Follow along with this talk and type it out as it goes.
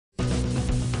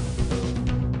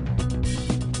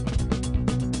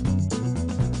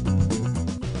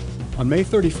On May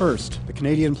 31st, the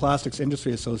Canadian Plastics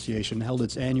Industry Association held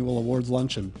its annual awards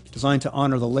luncheon, designed to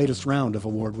honor the latest round of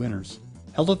award winners.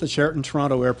 Held at the Sheraton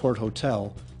Toronto Airport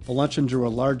Hotel, the luncheon drew a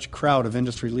large crowd of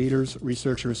industry leaders,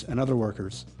 researchers, and other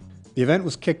workers. The event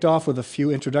was kicked off with a few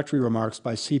introductory remarks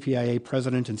by CPIA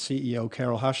President and CEO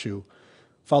Carol Hashu,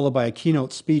 followed by a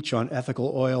keynote speech on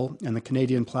ethical oil and the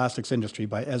Canadian plastics industry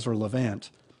by Ezra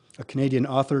Levant, a Canadian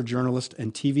author, journalist,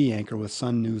 and TV anchor with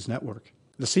Sun News Network.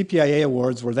 The CPIA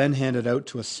awards were then handed out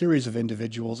to a series of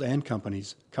individuals and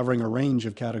companies, covering a range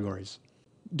of categories.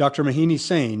 Dr. Mahini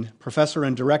Sain, professor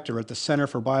and director at the Centre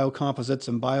for Biocomposites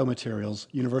and Biomaterials,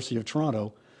 University of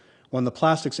Toronto, won the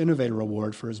Plastics Innovator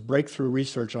Award for his breakthrough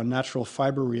research on natural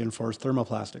fiber-reinforced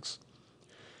thermoplastics.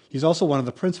 He's also one of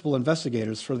the principal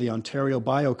investigators for the Ontario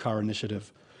Biocar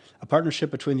Initiative, a partnership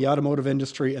between the automotive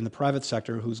industry and the private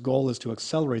sector whose goal is to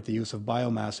accelerate the use of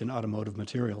biomass in automotive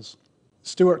materials.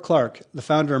 Stuart Clark, the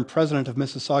founder and president of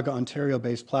Mississauga,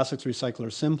 Ontario-based plastics recycler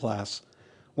CanPlastics,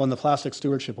 won the Plastic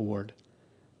Stewardship Award.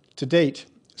 To date,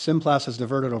 CanPlastics has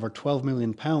diverted over 12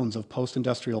 million pounds of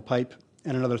post-industrial pipe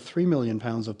and another 3 million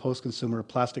pounds of post-consumer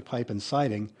plastic pipe and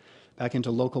siding back into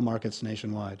local markets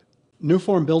nationwide.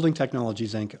 Newform Building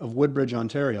Technologies, Inc. of Woodbridge,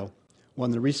 Ontario,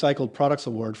 won the Recycled Products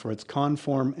Award for its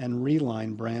Conform and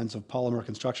Reline brands of polymer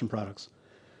construction products.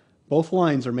 Both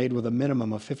lines are made with a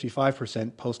minimum of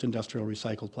 55% post-industrial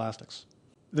recycled plastics.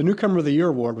 The Newcomer of the Year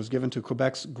Award was given to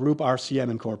Quebec's Group RCM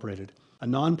Incorporated, a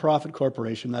non-profit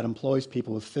corporation that employs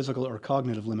people with physical or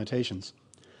cognitive limitations.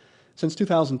 Since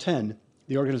 2010,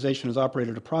 the organization has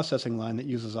operated a processing line that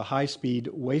uses a high-speed,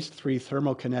 waste-free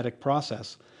thermokinetic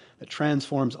process that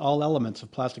transforms all elements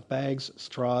of plastic bags,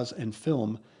 straws, and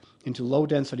film into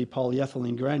low-density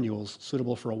polyethylene granules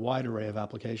suitable for a wide array of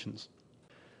applications.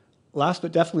 Last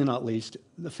but definitely not least,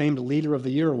 the famed Leader of the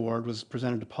Year Award was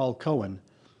presented to Paul Cohen,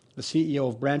 the CEO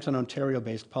of Brampton,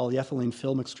 Ontario-based polyethylene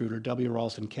film extruder W.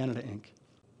 Ralston Canada, Inc.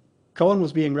 Cohen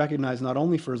was being recognized not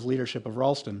only for his leadership of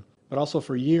Ralston, but also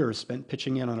for years spent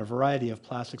pitching in on a variety of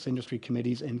plastics industry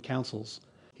committees and councils.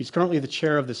 He's currently the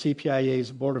chair of the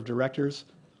CPIA's Board of Directors,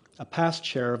 a past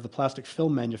chair of the Plastic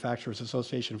Film Manufacturers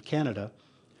Association of Canada,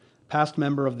 past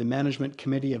member of the Management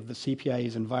Committee of the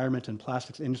CPIA's Environment and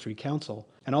Plastics Industry Council,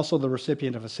 and also the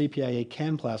recipient of a CPIA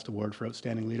CanPlastics Award for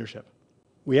outstanding leadership.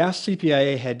 We asked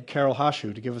CPIA head Carol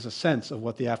Hashu to give us a sense of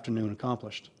what the afternoon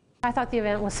accomplished. I thought the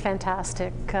event was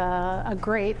fantastic, a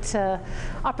great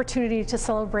opportunity to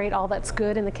celebrate all that's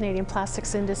good in the Canadian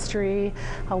plastics industry,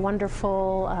 a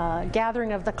wonderful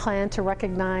gathering of the clan to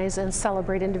recognize and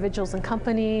celebrate individuals and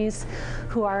companies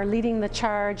who are leading the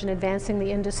charge and advancing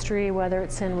the industry, whether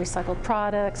it's in recycled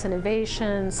products,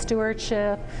 innovation,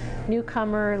 stewardship,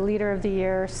 newcomer, leader of the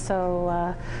year.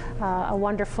 So a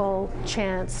wonderful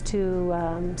chance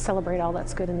to celebrate all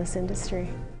that's good in this industry.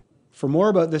 For more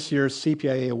about this year's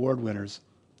CPIA award winners,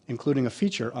 including a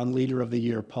feature on Leader of the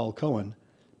Year Paul Cohen,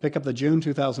 pick up the June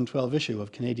 2012 issue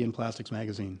of Canadian Plastics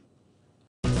Magazine.